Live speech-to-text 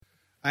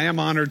I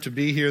am honored to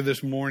be here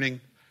this morning,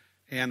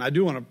 and I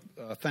do want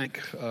to thank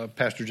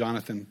Pastor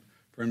Jonathan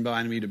for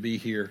inviting me to be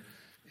here,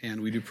 and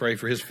we do pray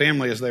for his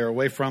family as they are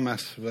away from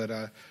us, but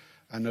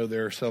I know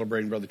they're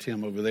celebrating Brother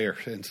Tim over there,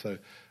 and so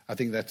I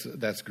think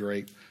that's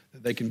great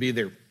that they can be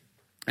there.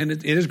 And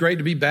it is great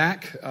to be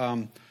back.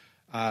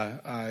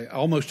 I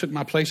almost took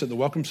my place at the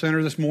Welcome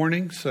Center this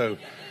morning, so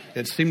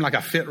it seemed like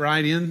I fit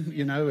right in,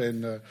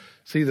 and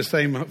see the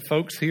same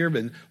folks here,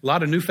 but a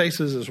lot of new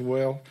faces as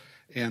well.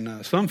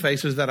 And some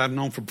faces that I've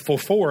known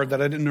before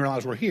that I didn't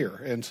realize were here.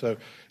 And so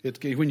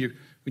when you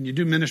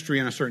do ministry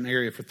in a certain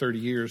area for 30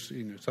 years,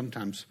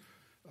 sometimes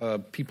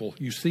people,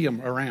 you see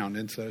them around.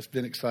 And so it's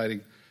been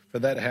exciting for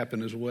that to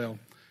happen as well.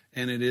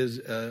 And it is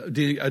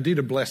indeed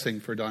a blessing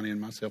for Donnie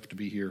and myself to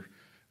be here,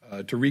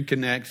 to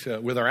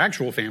reconnect with our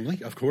actual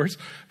family, of course,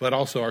 but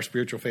also our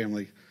spiritual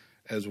family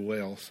as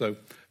well. So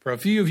for a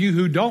few of you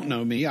who don't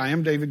know me, I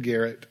am David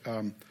Garrett.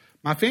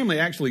 My family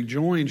actually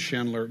joined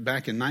Schindler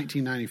back in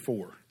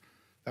 1994.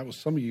 That was,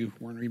 some of you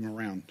weren't even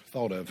around,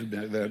 thought of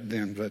that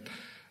then. But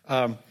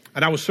and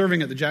I was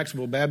serving at the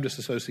Jacksonville Baptist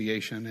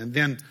Association. And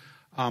then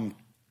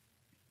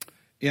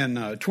in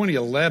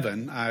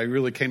 2011, I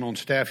really came on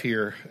staff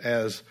here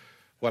as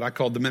what I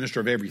called the minister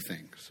of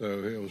everything. So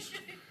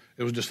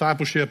it was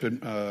discipleship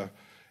and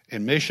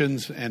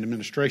missions and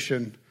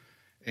administration.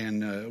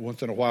 And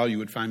once in a while, you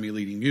would find me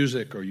leading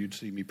music, or you'd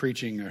see me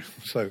preaching.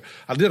 So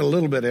I did a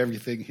little bit of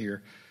everything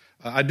here.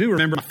 I do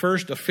remember my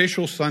first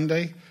official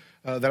Sunday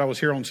that I was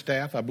here on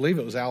staff. I believe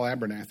it was Al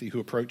Abernathy who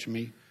approached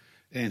me,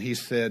 and he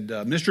said,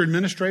 Mr.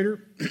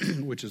 Administrator,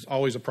 which is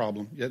always a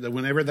problem.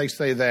 Whenever they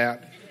say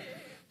that,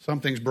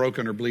 something's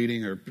broken or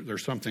bleeding, or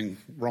there's something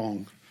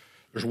wrong.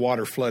 There's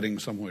water flooding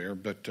somewhere.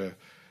 But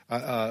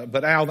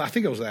Al, I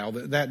think it was Al,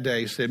 that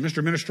day said, Mr.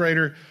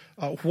 Administrator,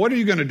 what are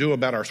you going to do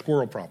about our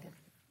squirrel problem?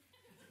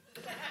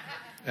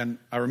 And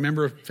I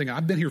remember thinking,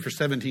 I've been here for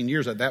 17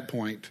 years at that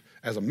point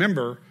as a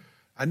member.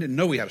 I didn't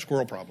know we had a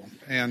squirrel problem.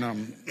 And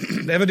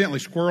evidently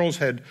squirrels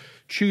had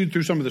chewed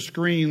through some of the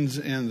screens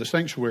in the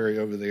sanctuary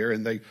over there,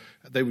 and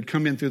they would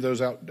come in through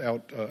those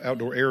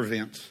outdoor air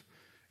vents,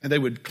 and they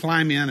would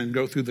climb in and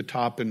go through the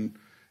top and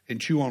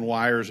chew on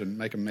wires and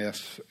make a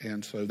mess.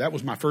 And so that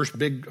was my first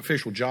big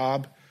official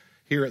job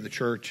here at the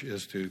church,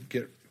 is to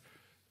get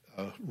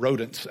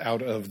rodents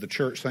out of the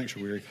church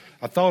sanctuary.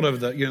 I thought of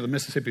the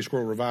Mississippi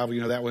Squirrel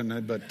Revival, that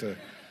one, but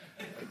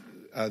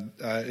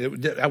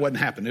that wasn't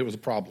happening. It was a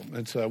problem.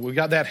 And so we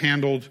got that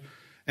handled.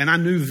 And I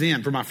knew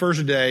then from my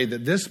first day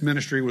that this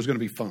ministry was going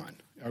to be fun.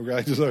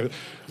 Okay? So it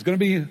was going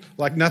to be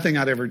like nothing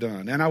I'd ever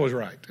done. And I was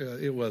right.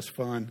 It was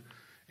fun.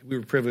 We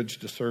were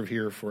privileged to serve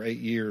here for 8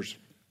 years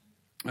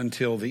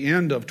until the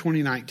end of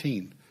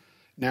 2019.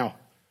 Now,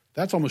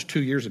 that's almost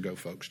 2 years ago,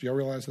 folks. Do y'all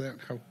realize that?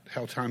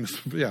 How time is,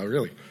 yeah,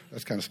 really.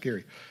 That's kind of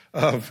scary.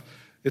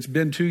 It's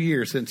been 2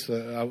 years since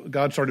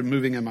God started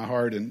moving in my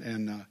heart.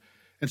 And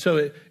so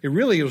it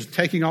really was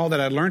taking all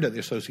that I'd learned at the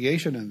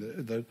association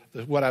and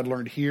what I'd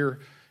learned here,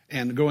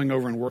 and going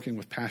over and working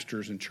with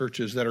pastors and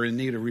churches that are in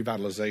need of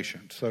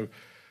revitalization. So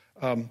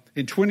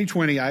in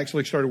 2020, I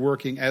actually started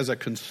working as a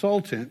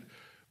consultant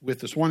with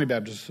the Suwannee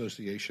Baptist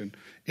Association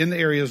in the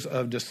areas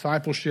of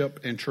discipleship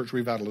and church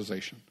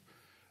revitalization.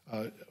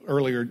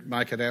 Earlier,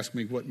 Mike had asked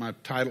me what my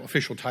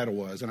official title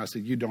was, and I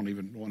said, you don't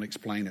even want to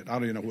explain it. I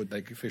don't even know what they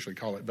officially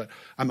call it, but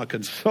I'm a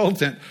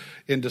consultant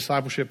in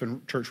discipleship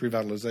and church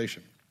revitalization.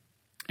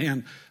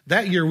 And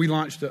that year, we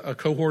launched a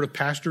cohort of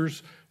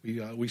pastors.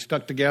 We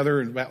stuck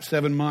together in about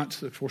 7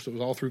 months. Of course, it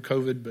was all through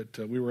COVID,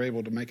 but we were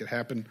able to make it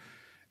happen.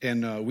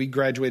 And we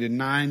graduated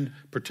 9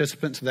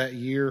 participants that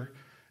year,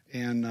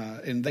 and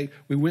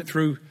we went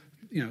through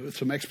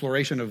some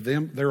exploration of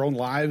their own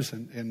lives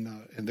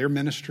and their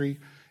ministry.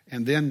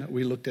 And then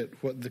we looked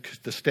at what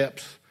the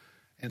steps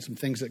and some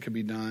things that could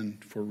be done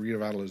for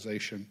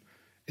revitalization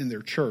in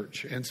their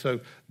church. And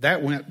so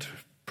that went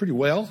pretty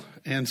well.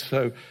 And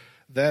so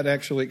that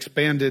actually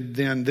expanded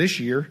then this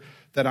year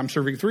that I'm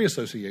serving 3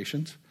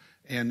 associations.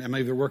 And I'm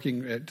either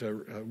working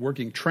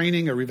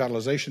training a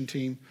revitalization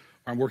team,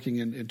 or I'm working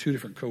in 2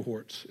 different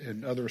cohorts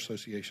in other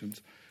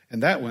associations.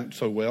 And that went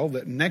so well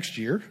that next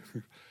year,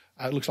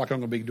 it looks like I'm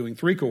going to be doing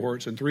 3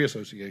 cohorts and 3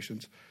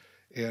 associations.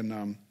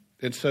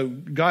 And so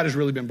God has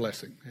really been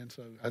blessing. And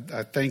so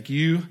I thank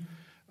you,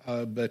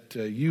 but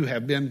you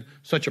have been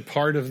such a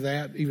part of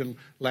that. Even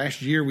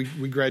last year, we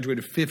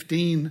graduated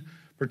 15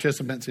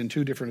 participants in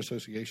 2 different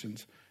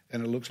associations.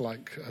 And it looks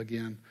like,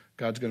 again,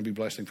 God's going to be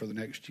blessing for the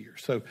next year.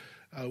 So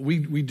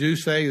we do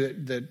say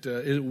that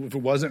if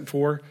it wasn't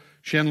for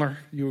Schindler,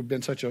 you have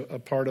been such a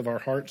part of our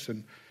hearts.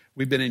 And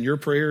we've been in your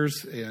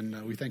prayers,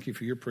 and we thank you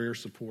for your prayer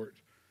support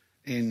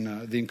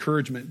and the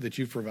encouragement that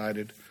you've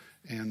provided.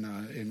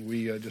 And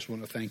we just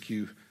want to thank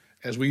you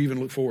as we even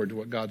look forward to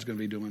what God's going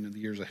to be doing in the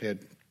years ahead.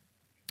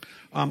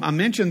 I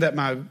mentioned that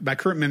my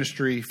current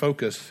ministry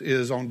focus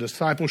is on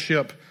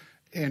discipleship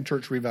and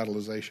church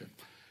revitalization.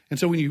 And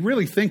so when you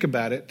really think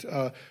about it,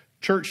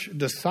 church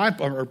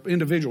disciple or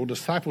individual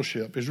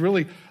discipleship is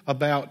really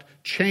about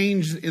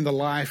change in the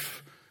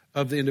life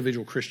of the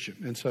individual Christian.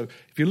 And so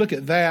if you look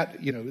at that,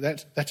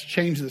 that's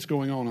change that's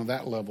going on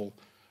that level.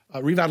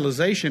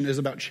 Revitalization is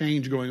about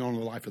change going on in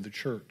the life of the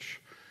church.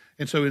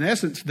 And so in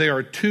essence, there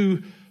are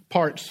two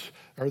parts,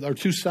 or there are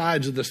two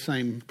sides of the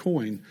same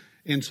coin.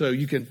 And so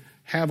you can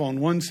have on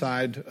one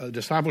side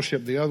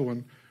discipleship, the other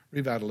one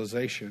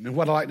revitalization. And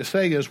what I like to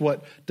say is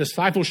what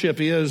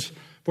discipleship is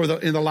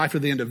in the life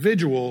of the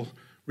individual,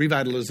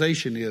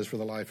 revitalization is for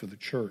the life of the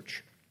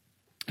church.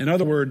 In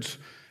other words,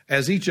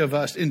 as each of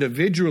us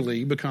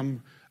individually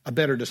become a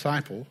better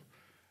disciple,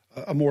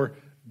 a more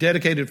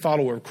dedicated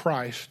follower of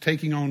Christ,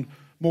 taking on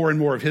more and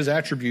more of his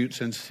attributes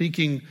and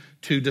seeking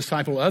to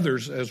disciple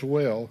others as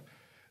well,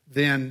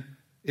 then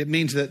it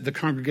means that the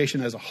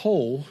congregation as a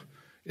whole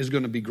is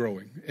going to be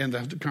growing. And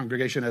the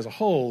congregation as a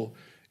whole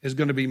is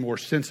going to be more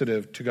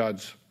sensitive to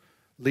God's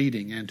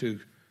leading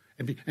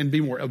and be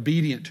more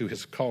obedient to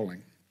his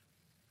calling.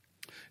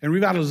 And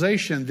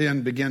revitalization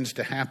then begins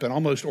to happen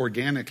almost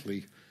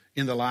organically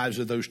in the lives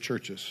of those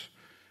churches,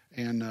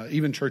 and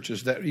even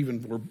churches that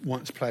even were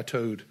once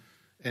plateaued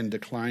and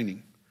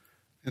declining.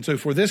 And so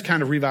for this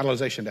kind of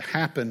revitalization to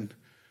happen,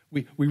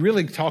 we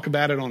really talk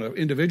about it on an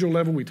individual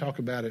level. We talk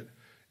about it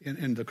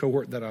in the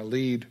cohort that I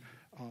lead,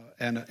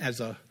 and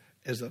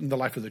in the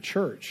life of the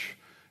church,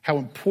 how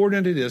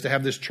important it is to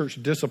have this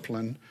church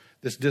discipline,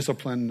 this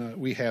discipline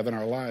we have in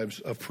our lives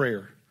of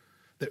prayer.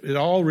 That it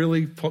all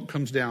really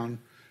comes down,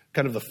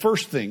 kind of the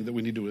first thing that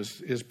we need to do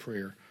is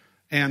prayer.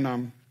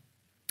 And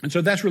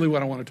so that's really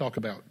what I want to talk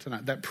about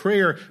tonight. That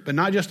prayer, but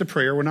not just a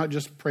prayer. We're not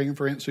just praying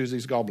for Aunt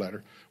Susie's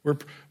gallbladder.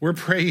 We're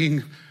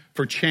praying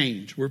for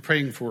change. We're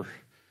praying for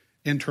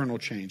internal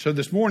change. So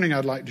this morning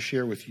I'd like to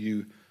share with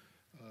you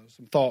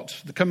some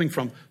thoughts coming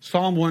from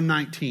Psalm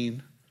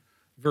 119,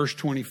 verse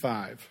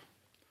 25.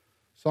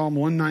 Psalm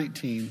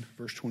 119,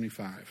 verse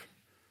 25.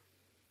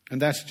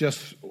 And that's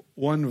just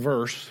one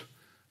verse,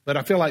 but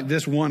I feel like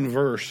this one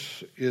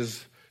verse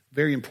is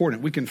very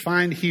important. We can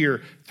find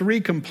here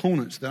three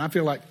components that I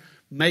feel like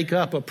make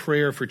up a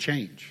prayer for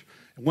change,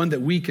 one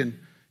that we can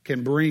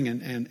bring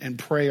and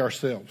pray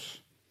ourselves.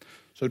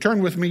 So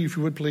turn with me, if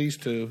you would please,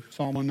 to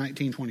Psalm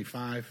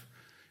 119:25.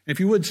 If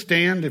you would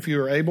stand, if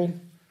you are able,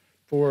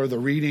 for the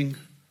reading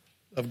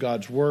of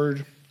God's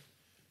word.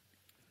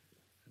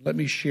 Let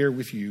me share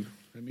with you,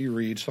 let me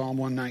read Psalm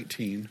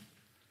 119,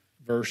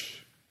 verse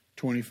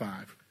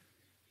 25.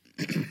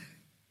 The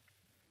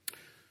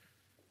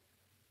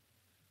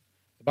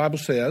Bible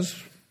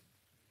says,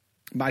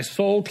 "My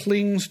soul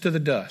clings to the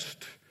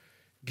dust.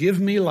 Give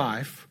me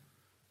life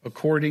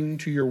according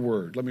to your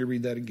word." Let me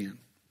read that again.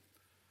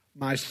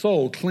 My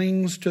soul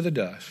clings to the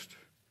dust.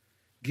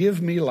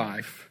 Give me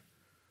life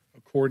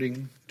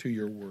according to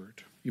your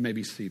word. You may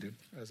be seated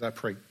as I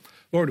pray.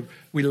 Lord,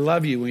 we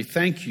love you and we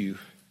thank you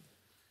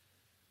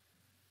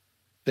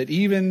that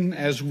even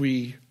as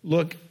we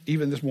look,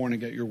 even this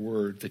morning at your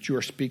word, that you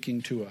are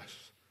speaking to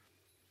us.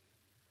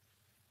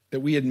 That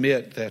we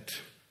admit that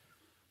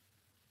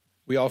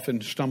we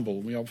often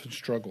stumble, we often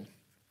struggle.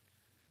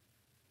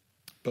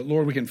 But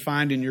Lord, we can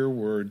find in your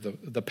word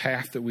the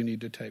path that we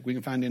need to take. We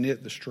can find in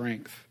it the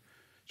strength.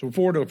 So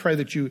before to pray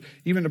that you,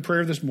 even the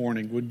prayer this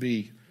morning would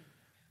be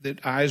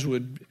that eyes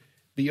would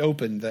be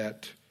open,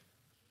 that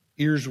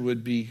ears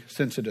would be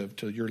sensitive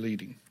to your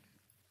leading.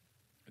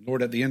 And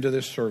Lord, at the end of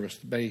this service,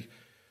 may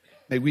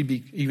we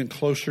be even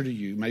closer to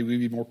you. May we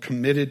be more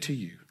committed to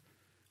you.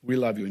 We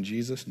love you in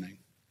Jesus' name.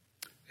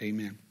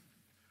 Amen.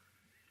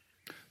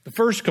 The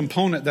first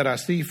component that I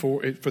see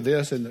for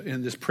this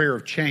in this prayer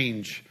of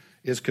change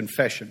is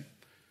confession.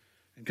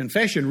 And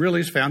confession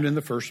really is found in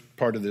the first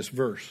part of this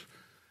verse.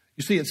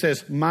 You see, it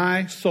says,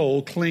 my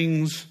soul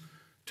clings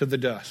to the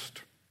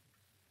dust.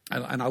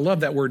 And I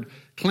love that word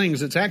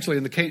clings. It's actually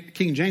in the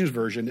King James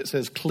Version, it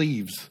says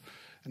cleaves.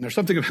 And there's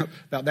something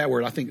about that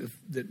word I think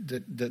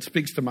that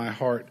speaks to my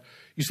heart.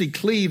 You see,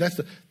 cleave,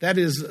 that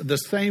is the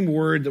same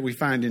word that we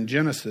find in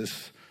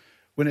Genesis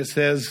when it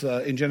says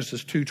in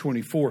Genesis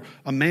 2:24,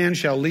 a man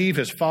shall leave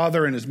his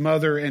father and his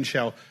mother and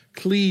shall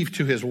cleave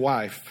to his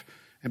wife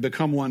and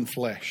become one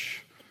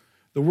flesh.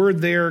 The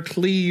word there,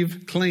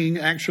 cleave, cling,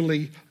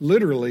 actually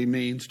literally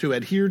means to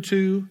adhere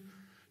to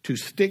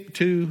stick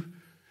to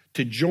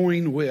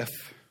join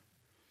with.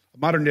 A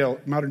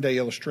modern day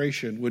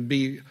illustration would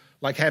be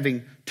like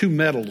having two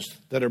metals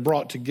that are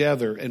brought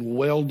together and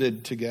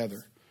welded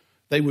together.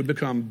 They would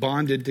become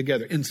bonded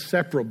together,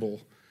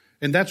 inseparable.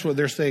 And that's what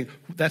they're saying.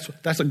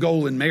 That's a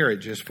goal in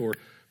marriage, is for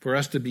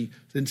us to be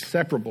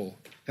inseparable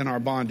in our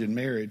bond in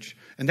marriage.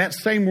 And that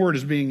same word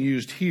is being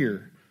used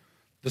here.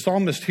 The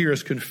psalmist here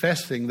is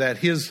confessing that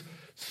his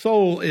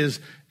soul is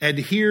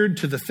adhered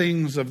to the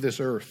things of this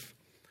earth.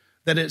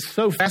 That it's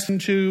so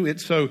fastened to,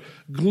 it's so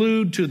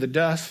glued to the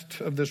dust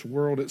of this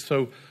world, it's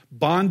so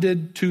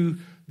bonded to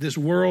this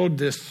world,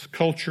 this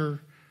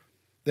culture,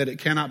 that it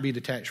cannot be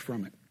detached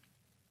from it.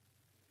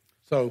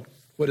 So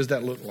what does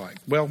that look like?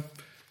 Well,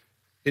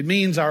 it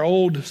means our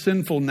old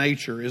sinful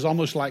nature is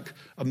almost like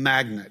a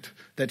magnet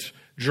that's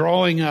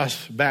drawing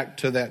us back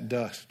to that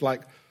dust,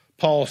 like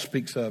Paul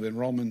speaks of in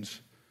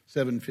Romans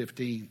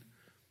 7:15,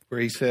 where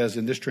he says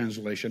in this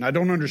translation, I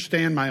don't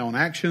understand my own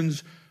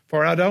actions,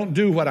 for I don't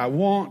do what I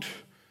want,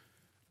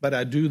 but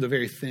I do the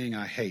very thing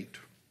I hate.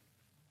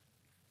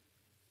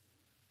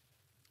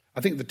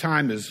 I think the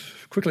time is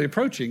quickly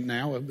approaching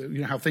now.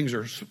 You know how things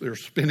are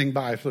spinning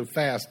by so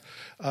fast,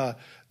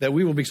 that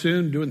we will be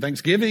soon doing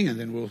Thanksgiving, and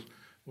then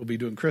we'll be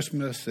doing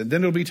Christmas, and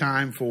then it'll be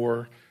time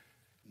for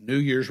New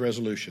Year's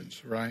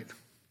resolutions, right?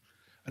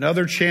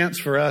 Another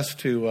chance for us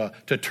to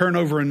turn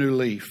over a new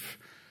leaf.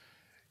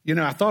 You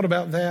know, I thought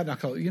about that, and I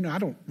thought, I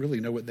don't really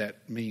know what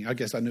that means. I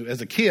guess I knew. As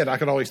a kid, I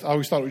always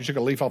thought you took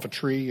a leaf off a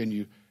tree and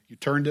you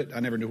turned it. I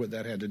never knew what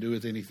that had to do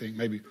with anything.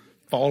 Maybe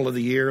fall of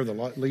the year, the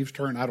leaves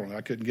turn. I don't know.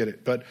 I couldn't get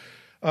it. But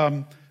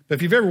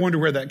if you've ever wondered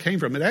where that came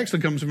from, it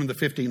actually comes from the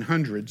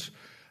 1500s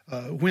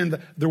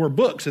when there were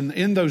books. And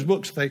in those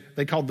books,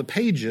 they called the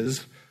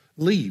pages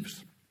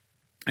leaves.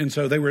 And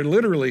so they were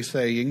literally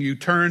saying, you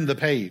turn the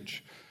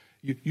page.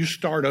 You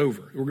start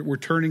over. We're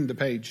turning the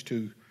page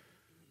to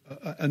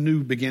a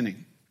new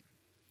beginning.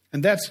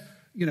 And that's,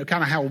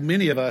 kind of how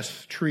many of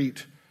us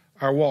treat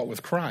our walk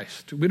with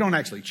Christ. We don't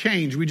actually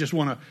change. We just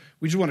want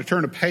to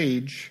turn a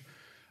page,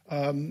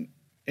 and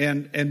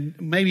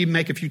maybe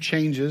make a few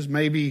changes.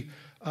 Maybe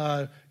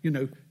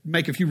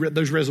make a few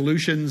those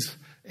resolutions.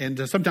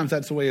 And sometimes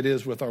that's the way it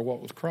is with our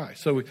walk with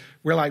Christ. So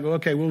we're like, well,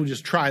 okay, we'll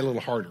just try a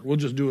little harder. We'll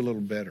just do a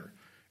little better.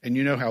 And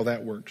you know how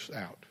that works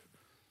out.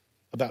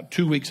 About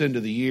 2 weeks into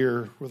the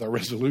year with our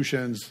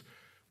resolutions,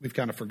 we've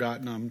kind of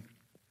forgotten them.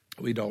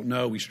 We don't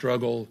know. We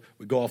struggle.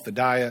 We go off the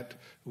diet.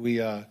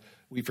 We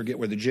forget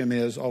where the gym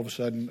is all of a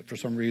sudden for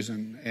some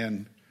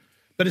reason.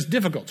 But it's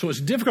difficult. So it's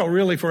difficult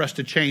really for us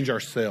to change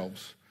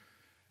ourselves.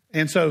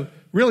 And so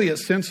really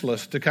it's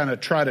senseless to kind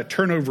of try to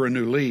turn over a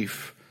new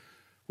leaf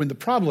when the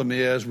problem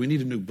is we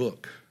need a new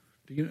book.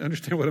 Do you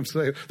understand what I'm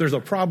saying? There's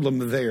a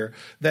problem there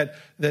that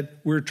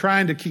we're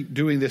trying to keep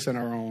doing this in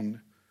our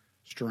own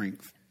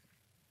strength.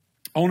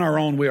 On our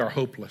own, we are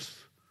hopeless.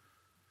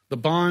 The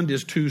bond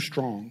is too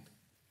strong.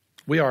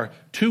 We are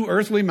too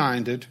earthly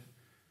minded,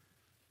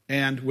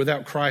 and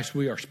without Christ,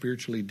 we are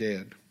spiritually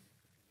dead.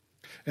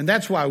 And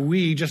that's why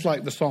we, just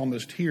like the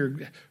psalmist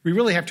here, we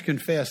really have to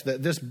confess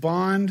that this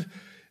bond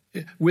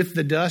with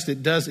the dust,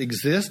 it does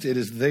exist, it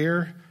is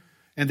there,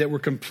 and that we're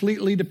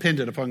completely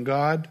dependent upon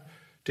God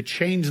to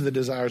change the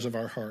desires of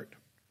our heart.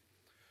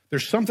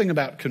 There's something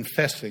about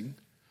confessing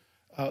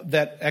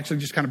that actually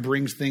just kind of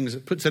brings things,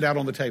 puts it out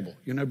on the table,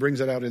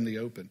 brings it out in the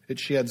open. It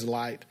sheds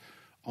light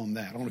on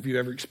that. I don't know if you've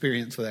ever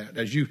experienced that.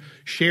 As you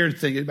shared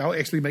things, it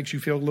actually makes you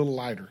feel a little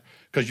lighter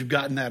because you've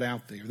gotten that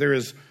out there. There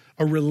is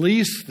a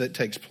release that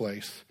takes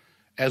place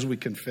as we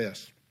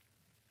confess.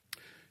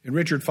 In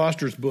Richard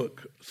Foster's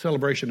book,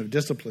 Celebration of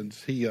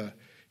Disciplines,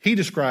 he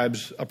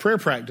describes a prayer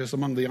practice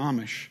among the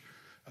Amish.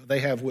 They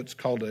have what's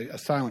called a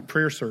silent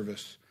prayer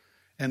service.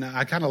 And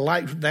I kind of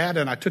liked that,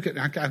 and I took it and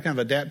I kind of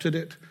adapted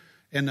it.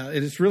 And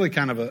it's really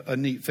kind of a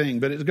neat thing.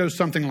 But it goes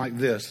something like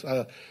this.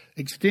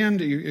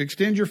 Extend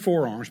your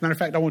forearms. Matter of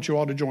fact, I want you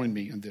all to join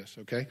me in this,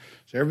 okay?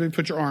 So everybody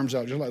put your arms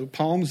out, just like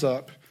palms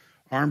up,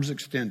 arms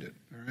extended,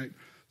 all right?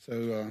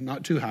 So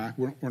not too high.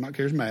 We're not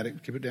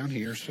charismatic. Keep it down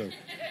here.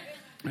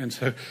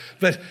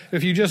 But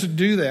if you just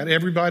do that,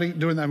 everybody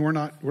doing that, we're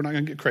not going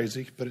to get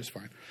crazy, but it's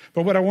fine.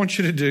 But what I want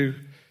you to do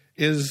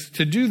is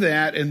to do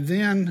that and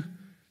then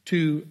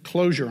to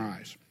close your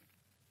eyes.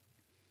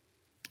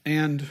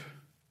 And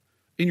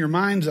in your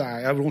mind's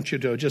eye, I want you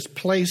to just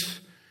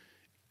place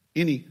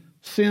any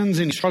sins,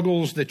 any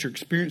struggles that you're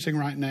experiencing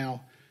right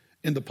now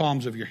in the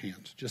palms of your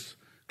hands. Just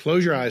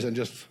close your eyes and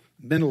just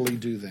mentally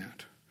do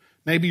that.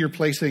 Maybe you're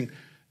placing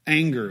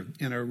anger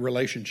in a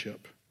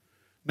relationship.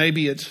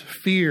 Maybe it's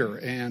fear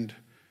and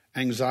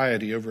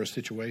anxiety over a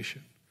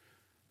situation.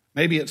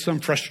 Maybe it's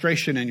some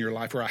frustration in your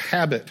life or a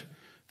habit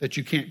that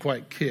you can't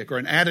quite kick or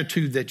an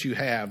attitude that you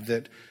have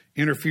that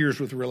interferes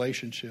with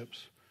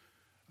relationships.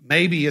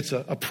 Maybe it's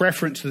a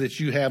preference that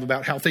you have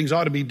about how things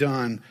ought to be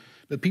done,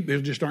 but people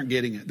just aren't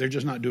getting it. They're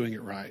just not doing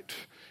it right.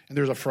 And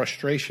there's a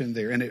frustration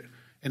there, and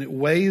it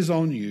weighs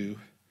on you,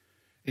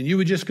 and you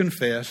would just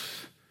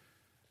confess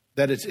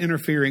that it's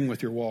interfering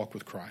with your walk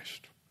with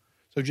Christ.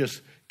 So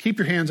just keep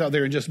your hands out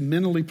there and just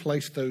mentally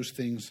place those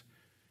things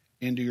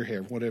into your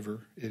hair,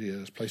 whatever it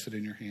is, place it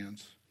in your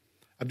hands.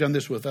 I've done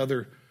this with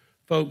other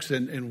folks,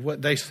 and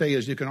what they say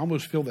is you can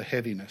almost feel the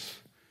heaviness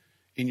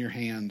in your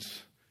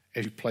hands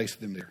as you place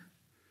them there.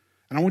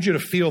 And I want you to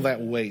feel that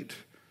weight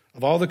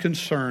of all the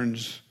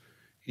concerns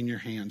in your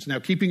hands. Now,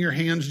 keeping your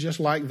hands just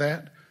like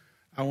that,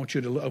 I want you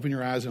to open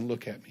your eyes and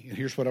look at me. And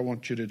here's what I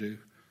want you to do.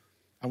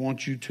 I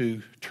want you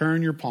to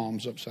turn your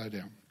palms upside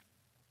down.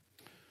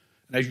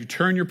 And as you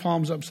turn your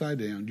palms upside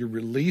down, you're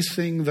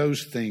releasing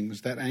those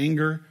things, that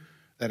anger,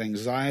 that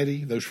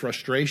anxiety, those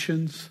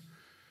frustrations,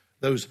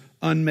 those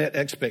unmet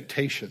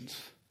expectations.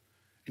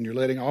 And you're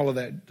letting all of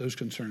those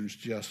concerns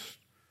just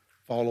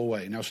fall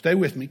away. Now stay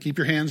with me. Keep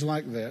your hands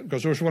like that,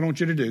 because here's what I want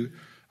you to do.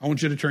 I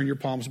want you to turn your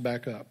palms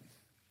back up.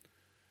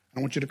 I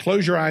want you to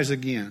close your eyes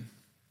again.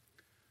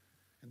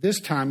 This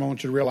time I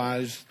want you to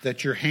realize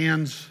that your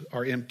hands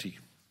are empty.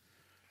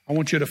 I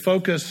want you to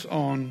focus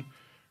on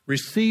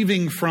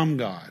receiving from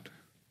God.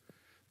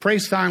 Pray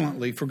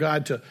silently for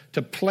God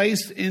to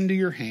place into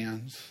your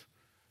hands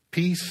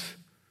peace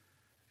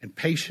and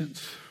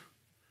patience,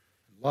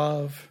 and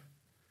love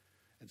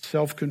and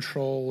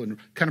self-control, and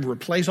kind of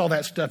replace all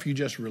that stuff you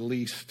just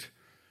released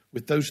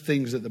with those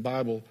things that the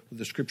Bible,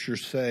 the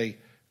Scriptures say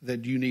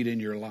that you need in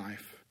your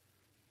life.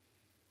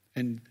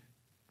 And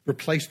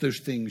replace those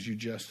things you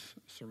just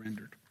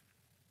surrendered.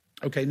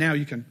 Okay, now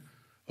you can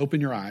open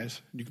your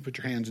eyes. You can put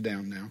your hands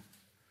down now.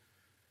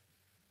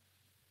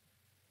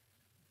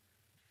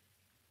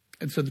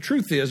 And so the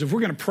truth is, if we're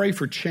going to pray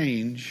for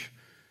change,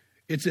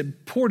 it's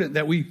important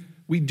that we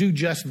do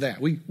just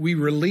that. We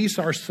release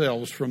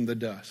ourselves from the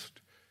dust,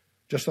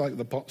 just like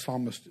the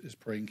psalmist is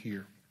praying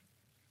here.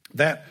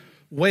 That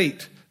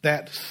weight,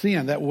 that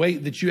sin, that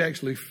weight that you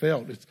actually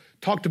felt, it's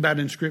talked about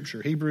in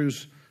Scripture.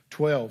 Hebrews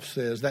 12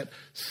 says that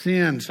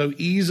sin so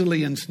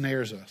easily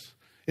ensnares us.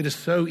 It is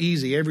so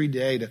easy every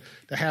day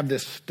to have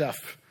this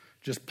stuff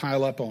just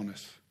pile up on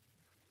us.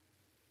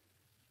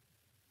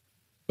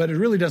 But it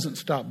really doesn't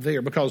stop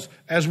there, because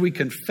as we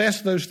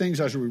confess those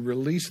things, as we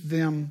release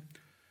them,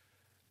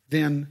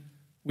 then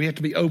we have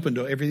to be open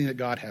to everything that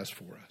God has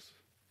for us.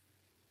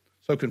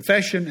 So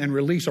confession and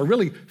release are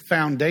really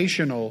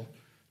foundational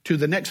to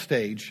the next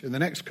stage and the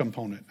next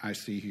component I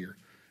see here.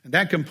 And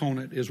that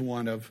component is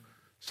one of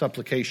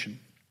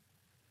supplication.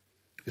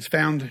 It's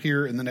found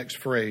here in the next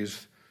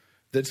phrase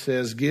that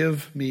says,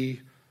 "Give me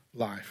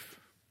life."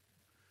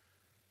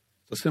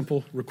 It's a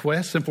simple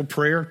request, simple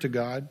prayer to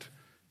God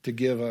to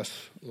give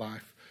us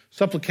life.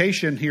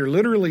 Supplication here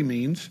literally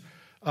means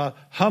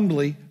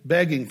humbly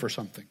begging for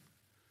something.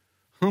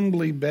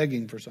 Humbly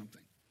begging for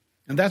something.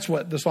 And that's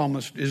what the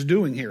psalmist is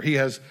doing here. He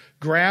has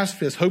grasped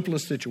his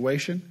hopeless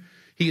situation,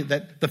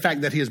 the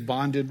fact that he is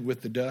bonded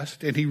with the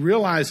dust, and he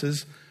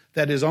realizes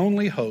that his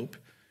only hope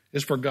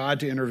is for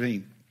God to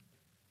intervene.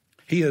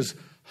 He is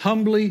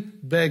humbly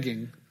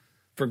begging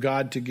for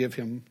God to give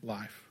him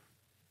life.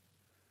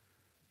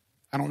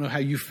 I don't know how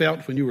you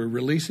felt when you were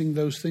releasing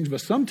those things,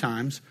 but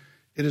sometimes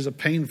it is a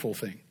painful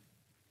thing.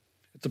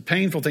 It's a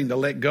painful thing to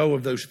let go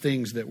of those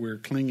things that we're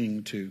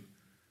clinging to.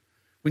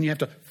 When you have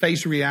to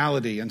face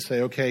reality and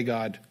say, okay,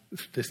 God,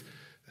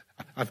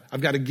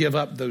 I've got to give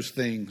up those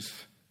things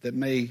that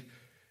may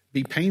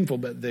be painful,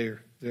 but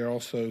they're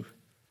also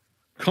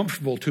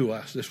comfortable to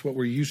us. That's what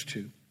we're used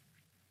to.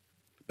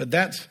 But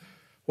that's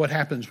what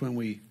happens when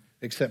we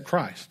accept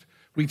Christ.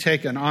 We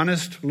take an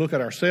honest look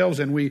at ourselves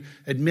and we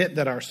admit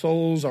that our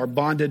souls are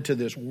bonded to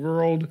this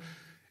world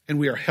and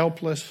we are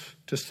helpless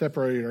to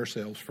separate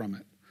ourselves from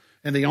it.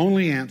 And the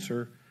only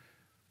answer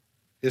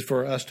is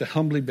for us to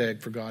humbly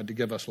beg for God to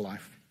give us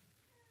life.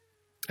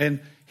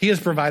 And he has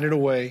provided a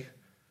way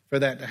for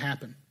that to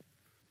happen.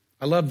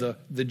 I love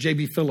the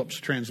J.B. Phillips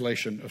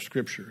translation of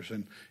Scriptures.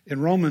 And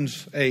in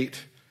Romans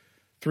 8,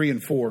 3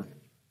 and 4,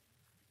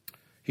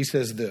 he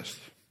says this: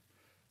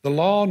 "The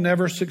law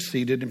never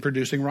succeeded in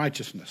producing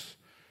righteousness.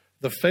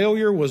 The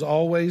failure was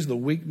always the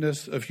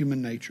weakness of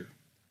human nature.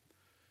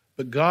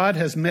 But God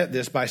has met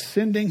this by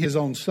sending his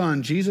own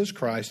Son, Jesus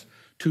Christ,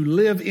 to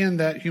live in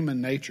that human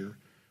nature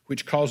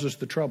which causes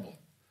the trouble.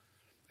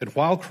 And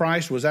while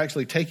Christ was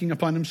actually taking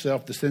upon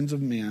himself the sins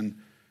of men,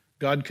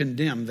 God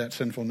condemned that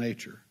sinful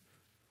nature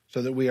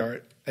so that we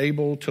are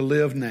able to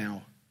live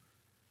now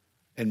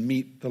and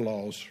meet the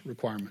law's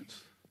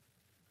requirements."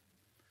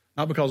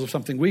 Not because of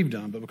something we've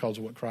done, but because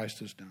of what Christ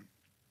has done.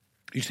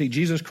 You see,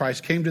 Jesus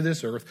Christ came to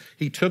this earth.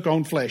 He took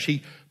on flesh.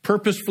 He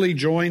purposefully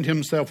joined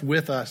himself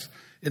with us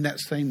in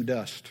that same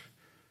dust.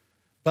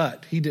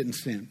 But he didn't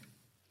sin.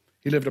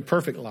 He lived a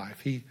perfect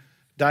life. He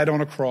died on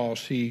a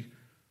cross. He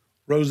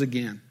rose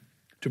again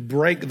to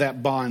break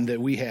that bond that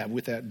we have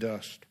with that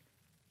dust.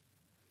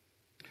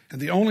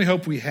 And the only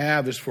hope we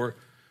have is for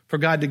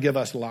God to give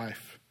us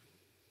life.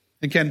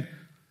 And can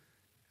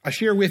I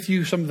share with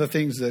you some of the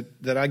things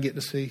that I get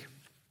to see?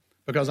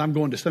 Because I'm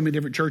going to so many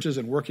different churches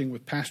and working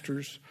with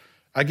pastors,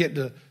 I get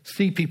to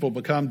see people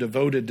become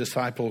devoted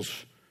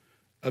disciples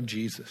of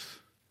Jesus.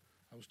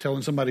 I was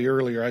telling somebody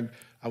earlier,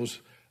 I was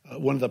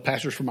one of the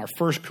pastors from our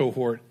first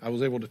cohort. I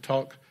was able to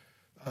talk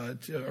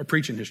or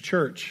preach in his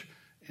church,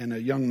 and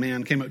a young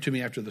man came up to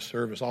me after the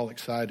service, all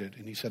excited,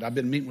 and he said, "I've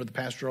been meeting with the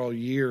pastor all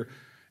year,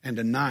 and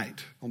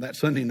tonight, on that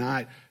Sunday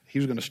night, he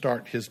was going to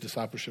start his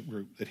discipleship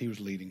group that he was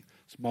leading,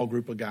 a small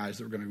group of guys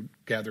that were going to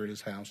gather at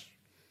his house."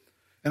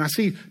 And I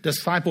see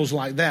disciples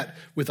like that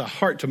with a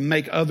heart to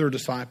make other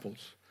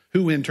disciples,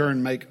 who in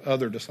turn make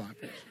other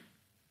disciples.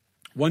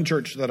 One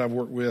church that I've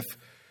worked with,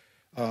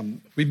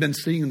 we've been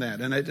seeing that,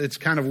 and it's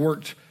kind of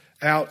worked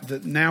out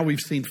that now we've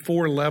seen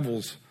 4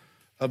 levels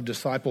of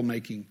disciple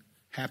making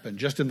happen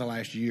just in the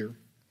last year.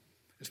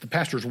 It's the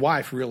pastor's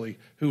wife, really,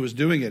 who was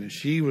doing it, and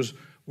she was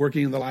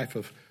working in the life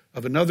of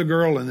another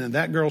girl, and then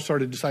that girl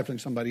started discipling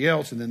somebody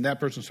else, and then that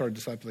person started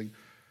discipling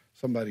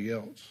somebody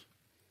else.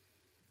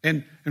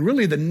 And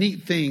really the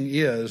neat thing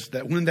is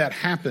that when that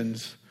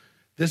happens,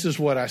 this is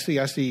what I see.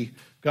 I see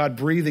God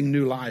breathing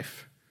new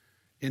life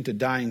into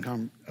dying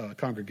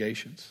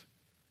congregations.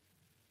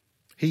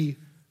 He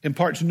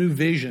imparts new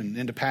vision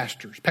into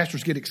pastors.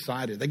 Pastors get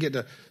excited. They get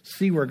to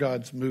see where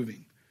God's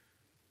moving.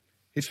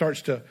 He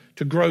starts to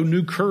grow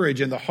new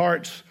courage in the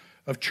hearts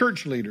of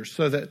church leaders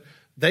so that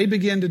they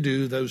begin to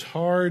do those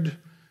hard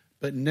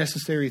but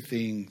necessary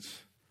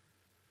things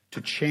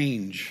to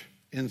change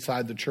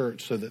inside the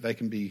church so that they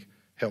can be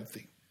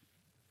healthy.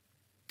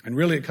 And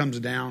really it comes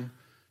down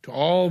to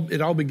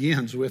it all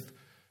begins with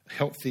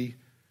healthy,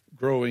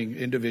 growing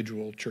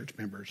individual church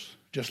members,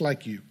 just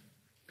like you,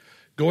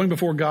 going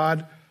before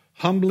God,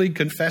 humbly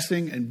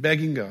confessing and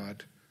begging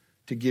God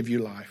to give you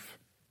life.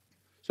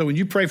 So when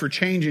you pray for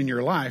change in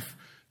your life,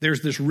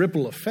 there's this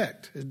ripple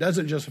effect. It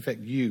doesn't just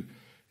affect you,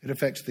 it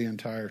affects the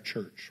entire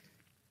church.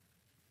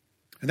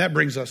 And that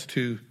brings us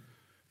to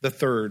the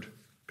third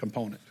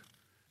component,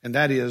 and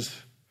that is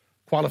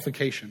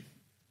qualification.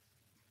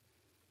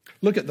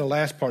 Look at the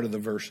last part of the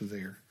verse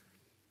there.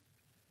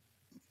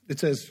 It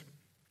says,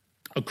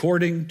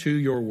 according to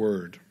your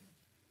word.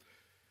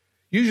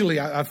 Usually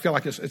I feel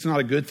like it's not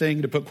a good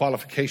thing to put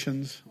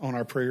qualifications on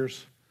our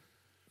prayers.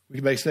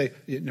 We may say,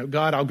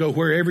 God, I'll go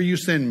wherever you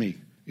send me.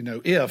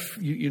 If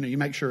you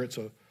make sure it's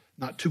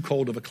not too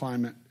cold of a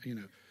climate,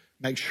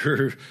 make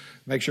sure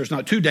it's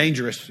not too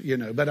dangerous,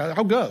 but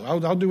I'll go.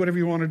 I'll do whatever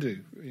you want to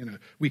do.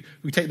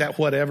 We take that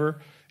whatever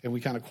and we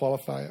kind of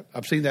qualify it.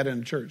 I've seen that in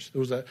the church.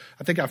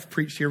 I think I've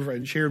preached here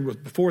and shared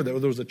with before that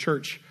there was a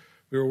church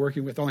we were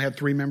working with, only had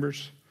 3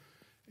 members.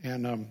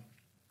 And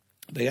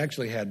they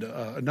actually had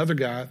another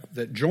guy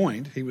that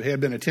joined. He had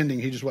been attending.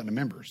 He just wasn't a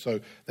member. So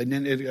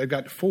it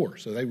got to 4.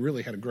 So they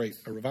really had a great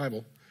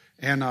revival.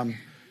 And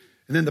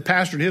then the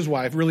pastor and his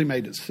wife really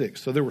made it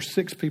 6. So there were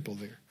 6 people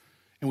there.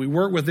 And we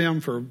worked with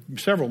them for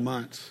several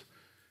months.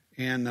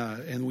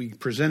 And we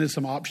presented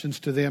some options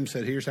to them,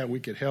 said, here's how we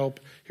could help.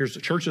 Here's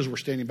the churches we're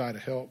standing by to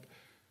help.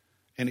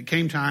 And it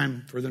came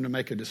time for them to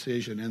make a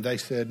decision. And they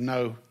said,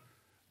 no,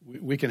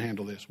 we can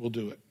handle this. We'll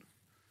do it.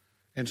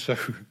 And so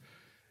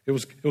it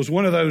was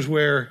one of those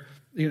where,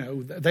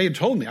 they had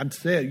told me, I'd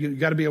said, you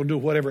got to be able to do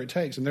whatever it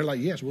takes. And they're like,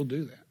 yes, we'll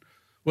do that.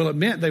 Well, it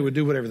meant they would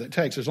do whatever that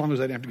takes as long as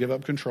they didn't have to give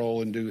up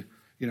control and do,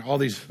 all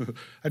these,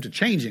 have to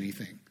change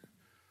anything.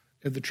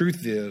 And the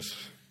truth is,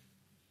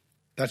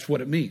 that's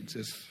what it means,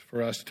 is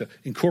for us to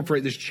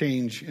incorporate this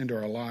change into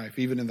our life,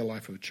 even in the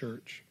life of the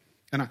church.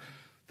 And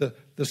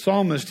the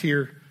psalmist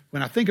here,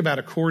 when I think about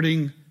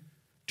according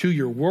to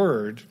your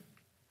word,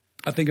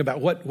 I think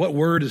about what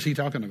word is he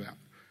talking about?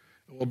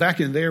 Well, back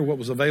in there, what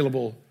was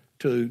available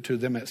to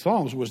them at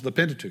Psalms was the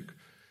Pentateuch.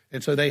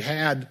 And so they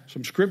had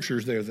some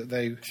scriptures there that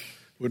they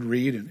would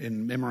read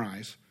and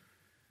memorize.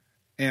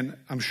 And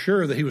I'm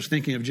sure that he was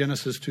thinking of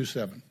Genesis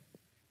 2:7.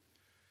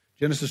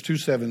 Genesis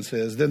 2:7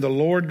 says, then the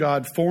Lord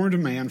God formed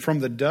man from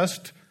the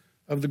dust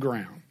of the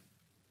ground,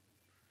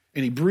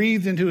 and he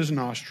breathed into his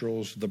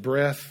nostrils the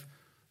breath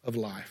of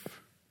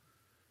life,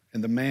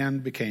 and the man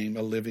became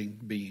a living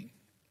being.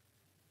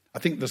 I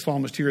think the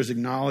psalmist here is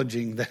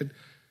acknowledging that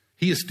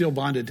he is still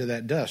bonded to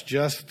that dust,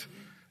 just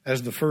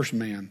as the first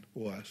man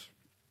was.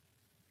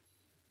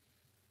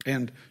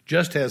 And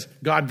just as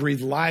God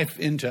breathed life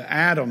into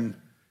Adam,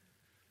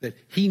 that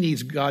he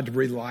needs God to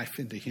breathe life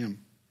into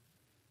him.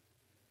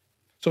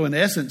 So in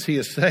essence, he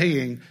is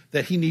saying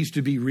that he needs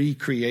to be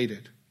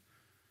recreated.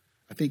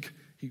 I think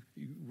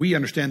we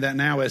understand that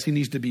now as he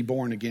needs to be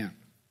born again.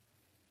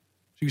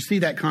 So you see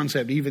that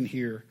concept even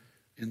here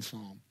in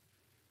Psalm.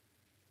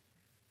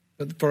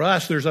 But for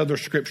us, there's other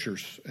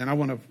scriptures, and I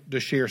want to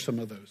share some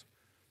of those.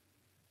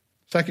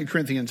 2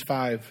 Corinthians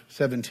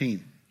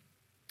 5:17.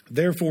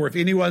 Therefore, if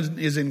anyone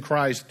is in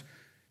Christ,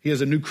 he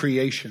is a new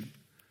creation.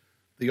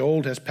 The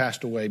old has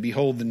passed away.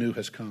 Behold, the new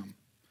has come.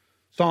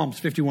 Psalms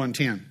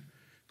 51:10.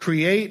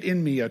 Create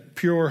in me a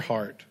pure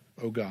heart,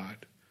 O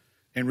God,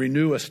 and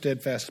renew a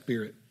steadfast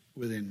spirit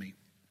within me.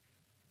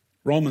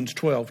 Romans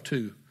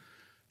 12:2.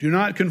 Do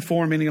not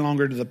conform any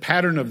longer to the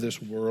pattern of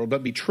this world,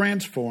 but be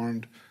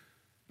transformed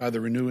by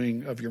the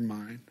renewing of your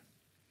mind.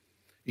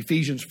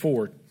 Ephesians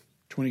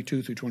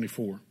 4:22 through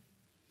 24.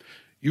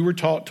 You were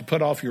taught to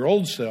put off your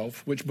old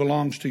self, which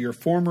belongs to your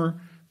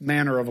former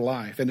manner of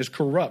life and is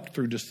corrupt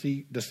through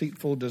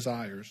deceitful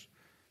desires,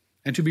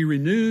 and to be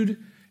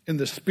renewed in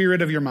the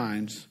spirit of your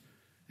minds,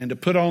 and to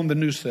put on the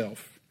new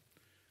self,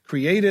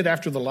 created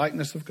after the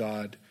likeness of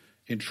God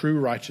in true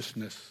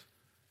righteousness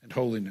and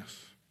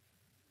holiness.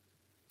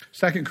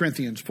 2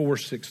 Corinthians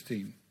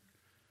 4:16.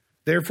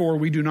 Therefore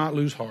we do not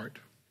lose heart.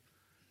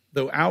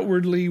 Though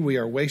outwardly we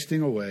are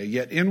wasting away,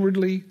 yet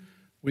inwardly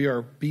we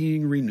are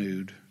being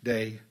renewed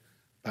day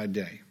by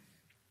day.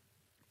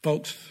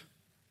 Folks,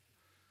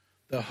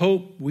 the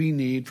hope we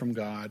need from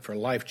God for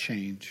life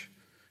change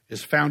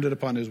is founded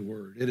upon his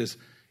word. It is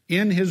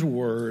in his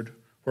word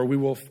where we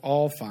will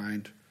all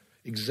find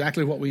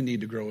exactly what we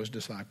need to grow as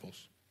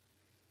disciples.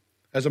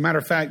 As a matter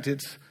of fact,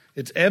 it's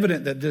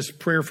evident that this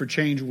prayer for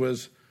change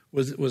was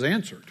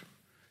answered.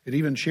 It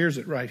even shares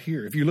it right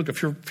here. If you look a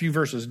few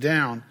verses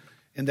down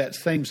in that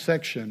same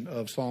section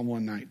of Psalm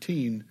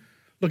 119,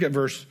 look at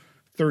verse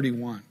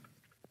 31.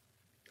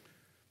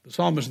 The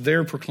psalmist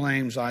there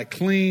proclaims, I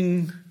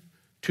cling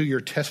to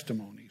your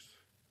testimonies.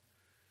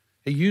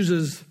 He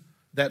uses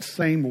that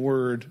same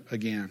word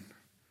again.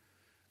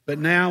 But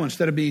now,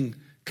 instead of being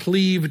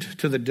cleaved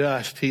to the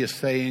dust, he is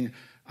saying,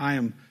 I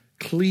am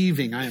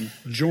cleaving, I am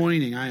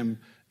joining, I am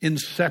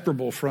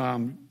inseparable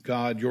from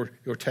God,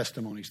 your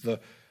testimonies,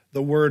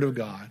 the word of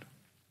God.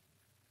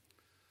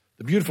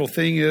 The beautiful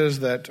thing is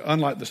that,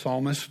 unlike the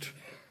psalmist,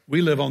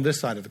 we live on this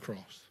side of the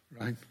cross,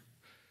 right?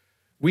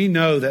 We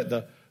know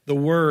that the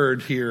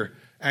word here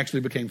actually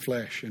became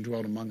flesh and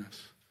dwelt among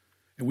us.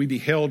 And we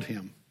beheld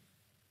him.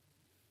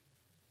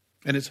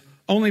 And it's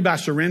only by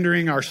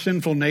surrendering our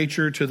sinful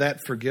nature to that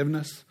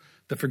forgiveness,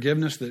 the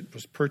forgiveness that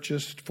was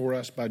purchased for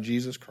us by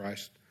Jesus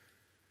Christ,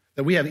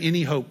 that we have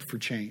any hope for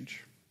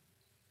change.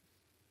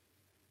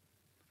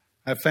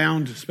 I've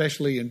found,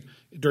 especially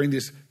during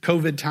these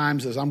COVID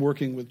times as I'm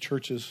working with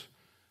churches,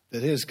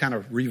 that it has kind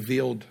of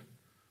revealed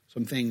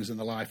some things in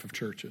the life of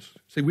churches.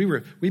 See,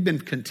 we've been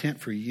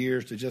content for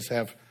years to just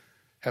have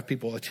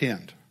people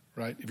attend,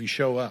 right? If you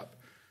show up.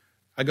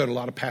 I go to a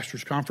lot of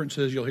pastors'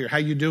 conferences. You'll hear, how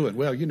you doing?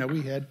 Well,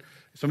 we had,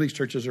 some of these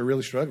churches are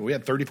really struggling. We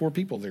had 34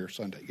 people there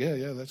Sunday.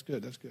 Yeah, that's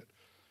good.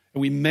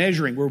 And we're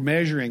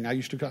measuring.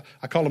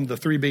 I call them the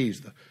 3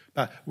 B's.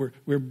 We're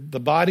the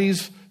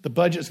bodies, the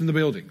budgets, and the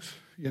buildings.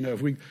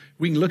 If we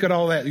can look at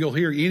all that, you'll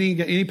hear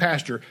any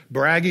pastor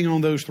bragging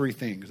on those 3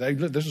 things.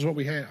 This is what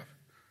we have.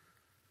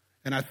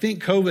 And I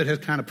think COVID has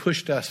kind of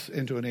pushed us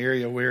into an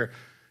area where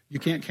you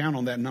can't count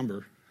on that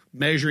number,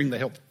 measuring the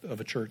health of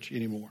a church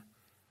anymore.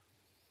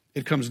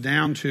 It comes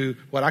down to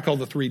what I call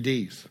the 3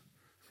 Ds.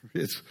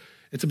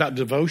 It's about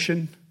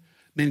devotion,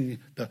 meaning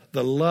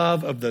the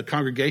love of the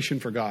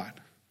congregation for God.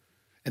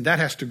 And that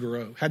has to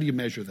grow. How do you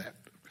measure that?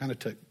 Kind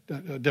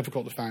of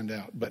difficult to find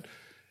out, but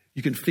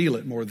you can feel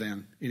it more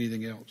than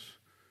anything else.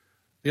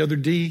 The other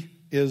D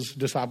is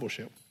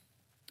discipleship.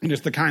 And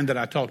it's the kind that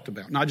I talked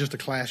about. Not just a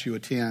class you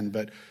attend,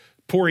 but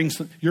pouring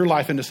your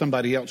life into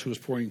somebody else who is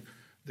pouring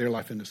their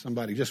life into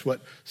somebody. Just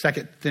what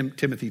 2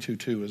 Timothy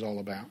 2:2 is all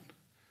about.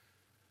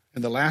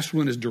 And the last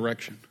one is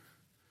direction.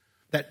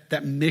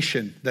 That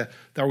mission.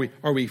 Are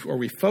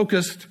we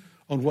focused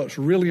on what's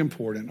really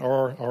important,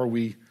 or are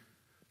we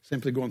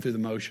simply going through the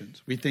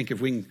motions? We think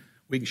if we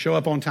can show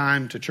up on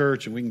time to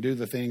church and we can do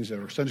the things that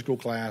are Sunday school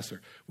class,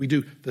 or we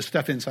do the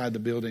stuff inside the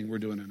building, we're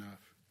doing enough.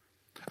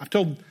 I've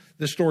told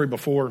this story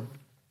before.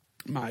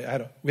 We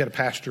had a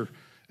pastor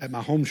at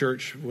my home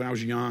church when I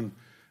was young,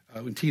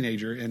 a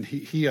teenager, and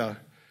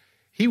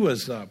he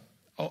was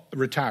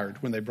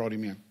retired when they brought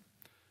him in.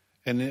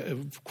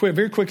 And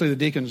very quickly, the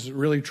deacons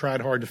really tried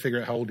hard to figure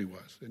out how old he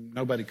was, and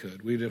nobody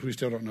could. We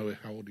still don't know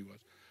how old he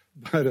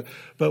was.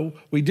 But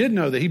we did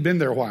know that he'd been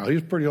there a while. He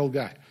was a pretty old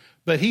guy.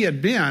 But he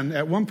had been,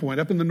 at one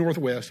point, up in the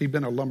Northwest, he'd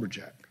been a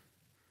lumberjack.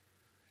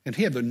 And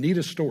he had the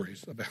neatest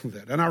stories about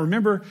that. And I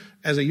remember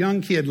as a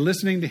young kid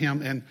listening to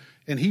him,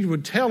 and he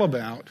would tell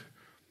about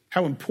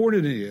how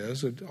important it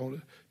is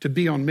to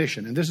be on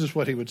mission. And this is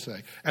what he would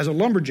say. As a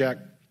lumberjack,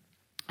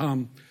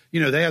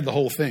 they had the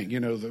whole thing,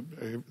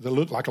 they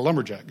looked like a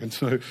lumberjack. And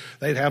so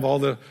they'd have all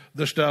the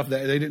stuff.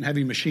 They didn't have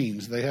any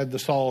machines. They had the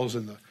saws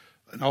and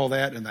all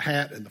that, and the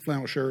hat and the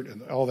flannel shirt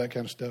and all that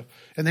kind of stuff.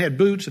 And they had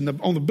boots,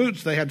 and on the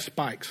boots they had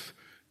spikes,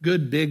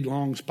 good, big,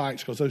 long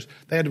spikes, because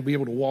they had to be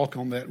able to walk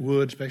on that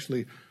wood,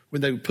 especially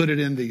when they would put it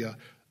in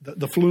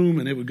the flume,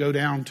 and it would go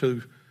down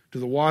to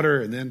the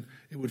water, and then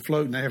it would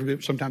float.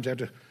 And sometimes they have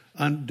to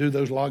undo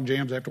those log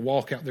jams. They have to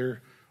walk out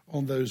there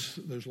on those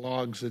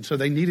logs, and so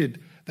they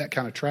needed that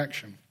kind of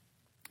traction.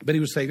 But he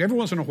would say every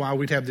once in a while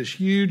we'd have this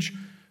huge,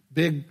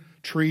 big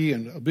tree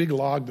and a big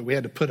log that we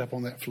had to put up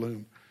on that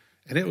flume.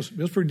 And it was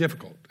pretty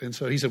difficult. And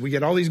so he said, we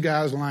get all these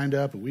guys lined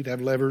up, and we'd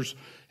have levers.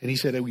 And he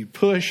said, and we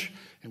push,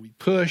 and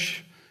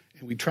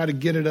we try to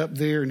get it up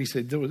there. And he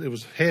said, it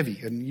was heavy.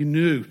 And you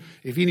knew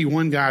if any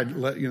one guy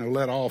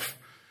let off,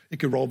 it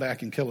could roll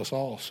back and kill us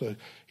all. So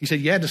he said,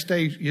 you had to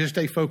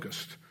stay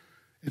focused.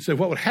 And so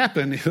what would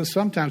happen is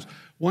sometimes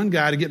one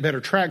guy, to get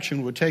better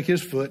traction, would take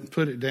his foot and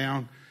put it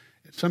down.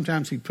 And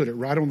sometimes he'd put it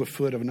right on the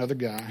foot of another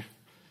guy.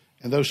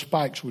 And those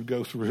spikes would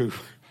go through,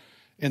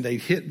 and they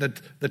hit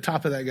the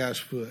top of that guy's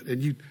foot.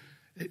 And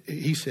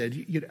he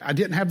said, I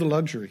didn't have the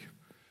luxury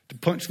to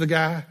punch the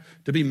guy,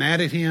 to be mad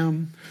at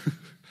him,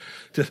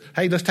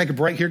 hey, let's take a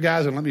break here,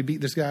 guys, and let me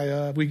beat this guy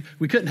up. We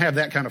couldn't have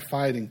that kind of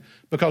fighting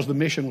because the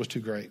mission was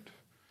too great.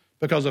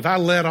 Because if I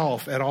let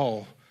off at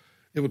all,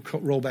 it would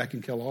roll back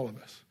and kill all of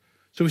us.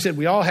 So we said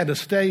we all had to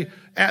stay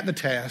at the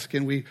task,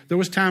 and there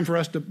was time for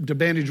us to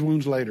bandage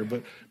wounds later,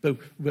 but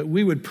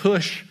we would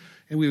push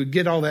and we would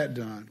get all that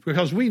done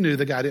because we knew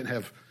the guy didn't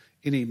have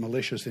any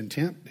malicious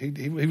intent.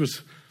 He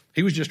was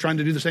just trying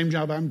to do the same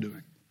job I'm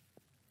doing.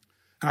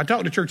 And I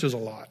talk to churches a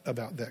lot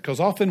about that because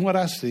often what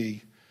I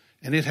see,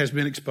 and it has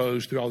been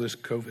exposed through all this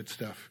COVID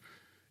stuff,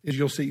 is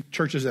you'll see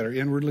churches that are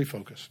inwardly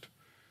focused,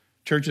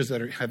 churches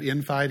that have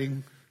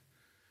infighting,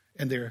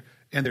 and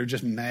they're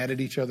just mad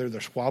at each other.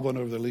 They're squabbling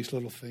over the least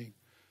little thing.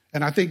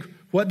 And I think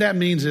what that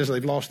means is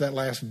they've lost that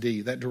last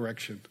D, that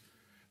direction.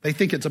 They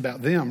think it's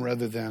about them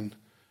rather than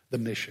the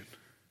mission.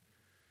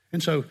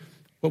 And so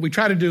what we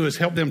try to do is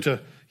help them to,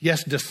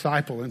 yes,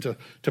 disciple and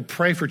to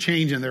pray for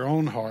change in their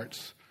own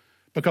hearts,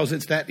 because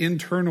it's that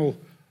internal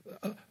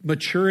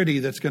maturity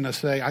that's going to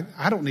say,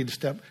 I don't need to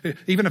step,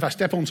 even if I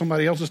step on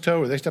somebody else's toe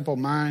or they step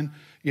on mine,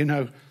 you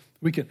know,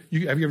 have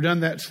you ever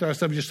done that stuff?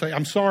 Just say,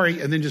 I'm sorry,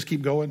 and then just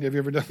keep going. Have you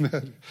ever done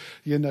that?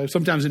 You know,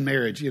 sometimes in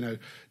marriage, you know,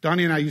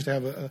 Donnie and I used to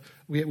have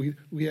we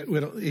had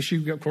an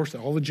issue, of course,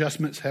 all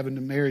adjustments having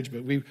to marriage,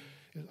 but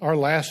our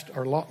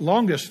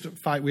longest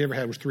fight we ever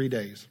had was 3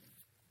 days.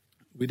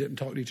 We didn't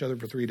talk to each other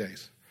for 3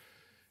 days.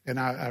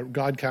 And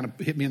God kind of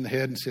hit me in the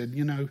head and said,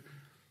 you know,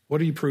 what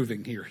are you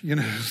proving here? You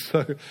know,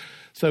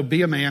 so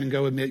be a man and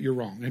go admit you're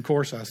wrong. And of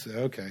course I said,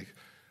 okay,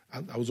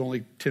 I was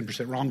only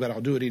 10% wrong, but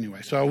I'll do it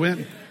anyway. So I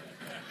went,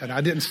 and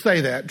I didn't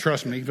say that,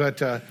 trust me,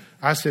 but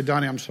I said,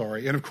 Donnie, I'm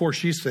sorry. And of course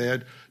she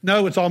said,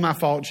 no, it's all my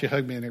fault. She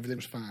hugged me and everything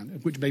was fine,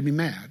 which made me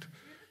mad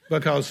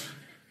because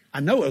I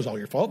know it was all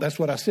your fault. That's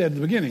what I said at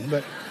the beginning.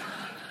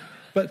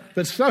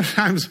 But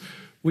sometimes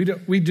we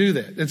do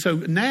that. And so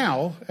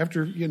now,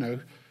 after, you know,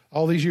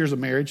 all these years of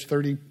marriage,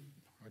 30,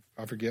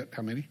 I forget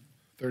how many,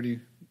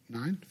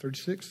 39,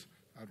 36,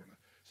 I don't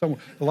know.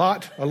 So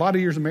a lot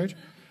of years of marriage.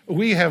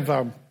 We've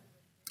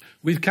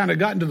kind of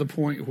gotten to the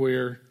point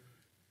where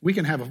we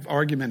can have an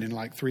argument in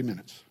like 3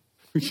 minutes.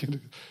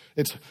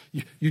 It's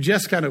you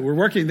just kind of, we're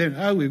working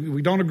then,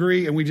 we don't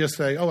agree, and we just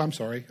say, oh, I'm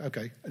sorry,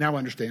 okay, now I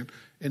understand.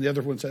 And the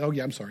other one say, oh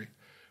yeah, I'm sorry.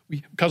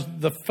 Because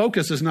the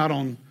focus is not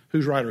on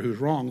who's right or who's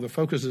wrong, the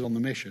focus is on the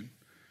mission.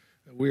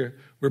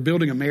 We're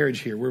building a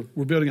marriage here.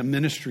 We're building a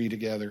ministry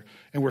together,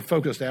 and we're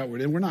focused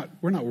outward, and we're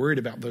not worried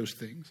about those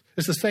things.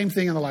 It's the same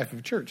thing in the life of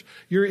a church.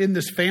 You're in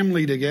this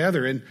family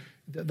together, and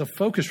the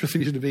focus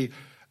really needs to be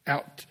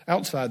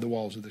outside the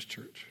walls of this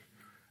church.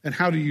 And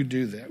how do you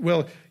do that?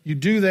 Well, you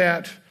do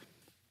that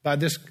by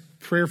this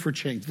prayer for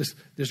change,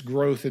 this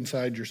growth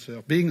inside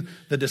yourself, being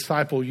the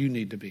disciple you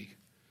need to be.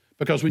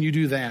 Because when you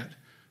do that,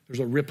 there's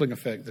a rippling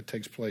effect that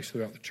takes place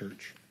throughout the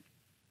church.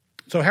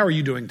 So how are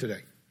you doing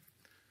today?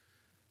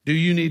 Do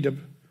you need to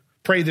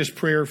pray this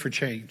prayer for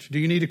change? Do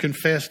you need to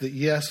confess that,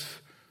 yes,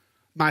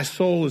 my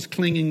soul is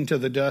clinging to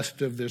the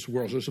dust of this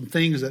world? There's some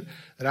things that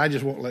I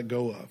just won't let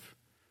go of.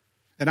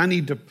 And I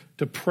need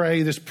to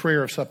pray this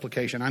prayer of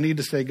supplication. I need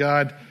to say,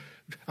 God,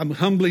 I'm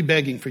humbly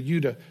begging for you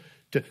to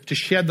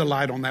shed the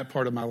light on that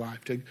part of my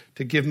life,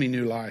 to give me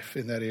new life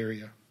in that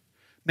area.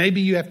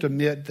 Maybe you have to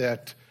admit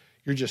that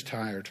you're just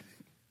tired.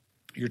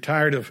 You're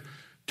tired of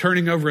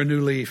turning over a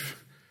new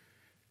leaf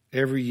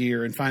every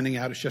year and finding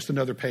out it's just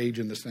another page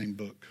in the same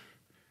book.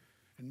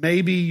 And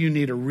maybe you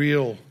need a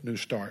real new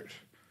start.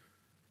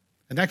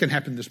 And that can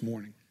happen this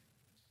morning.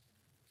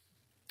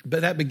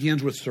 But that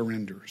begins with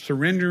surrender.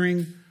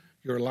 Surrendering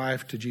your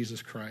life to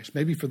Jesus Christ,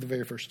 maybe for the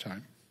very first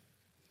time.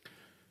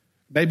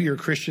 Maybe you're a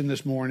Christian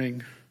this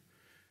morning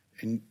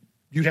and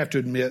you have to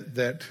admit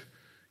that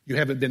you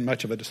haven't been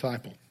much of a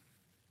disciple.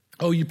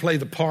 Oh, you play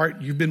the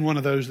part. You've been one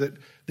of those that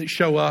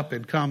show up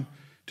and come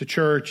to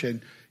church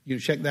and you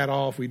check that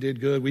off. We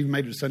did good. We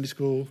made it to Sunday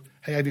school.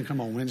 Hey, I even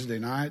come on Wednesday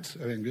nights.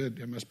 I mean, good.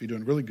 I must be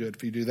doing really good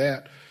if you do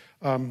that.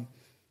 And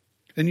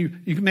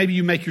maybe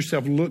you make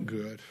yourself look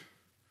good,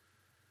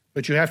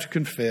 but you have to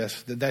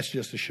confess that that's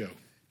just a show.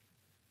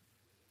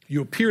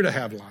 You appear to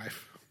have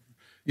life.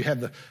 You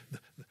have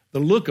the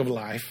look of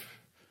life,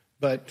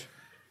 but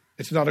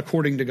it's not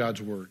according to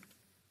God's word.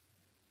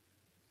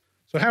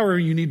 So however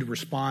you need to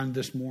respond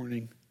this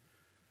morning,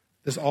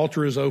 this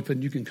altar is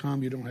open. You can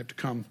come. You don't have to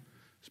come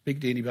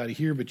speak to anybody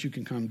here, but you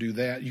can come do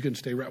that. You can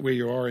stay right where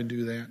you are and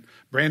do that.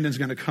 Brandon's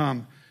going to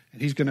come,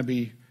 and he's going to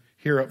be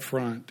here up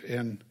front,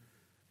 and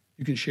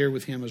you can share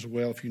with him as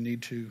well if you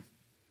need to.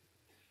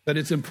 But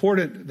it's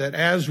important that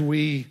as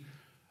we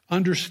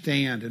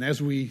understand and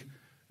as we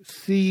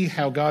see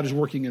how God is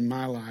working in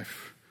my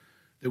life,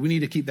 that we need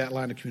to keep that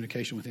line of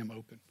communication with him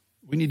open.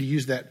 We need to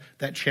use that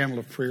channel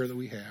of prayer that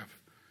we have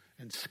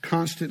and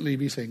constantly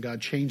be saying, God,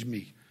 change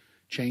me,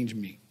 change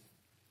me.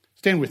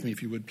 Stand with me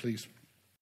if you would, please.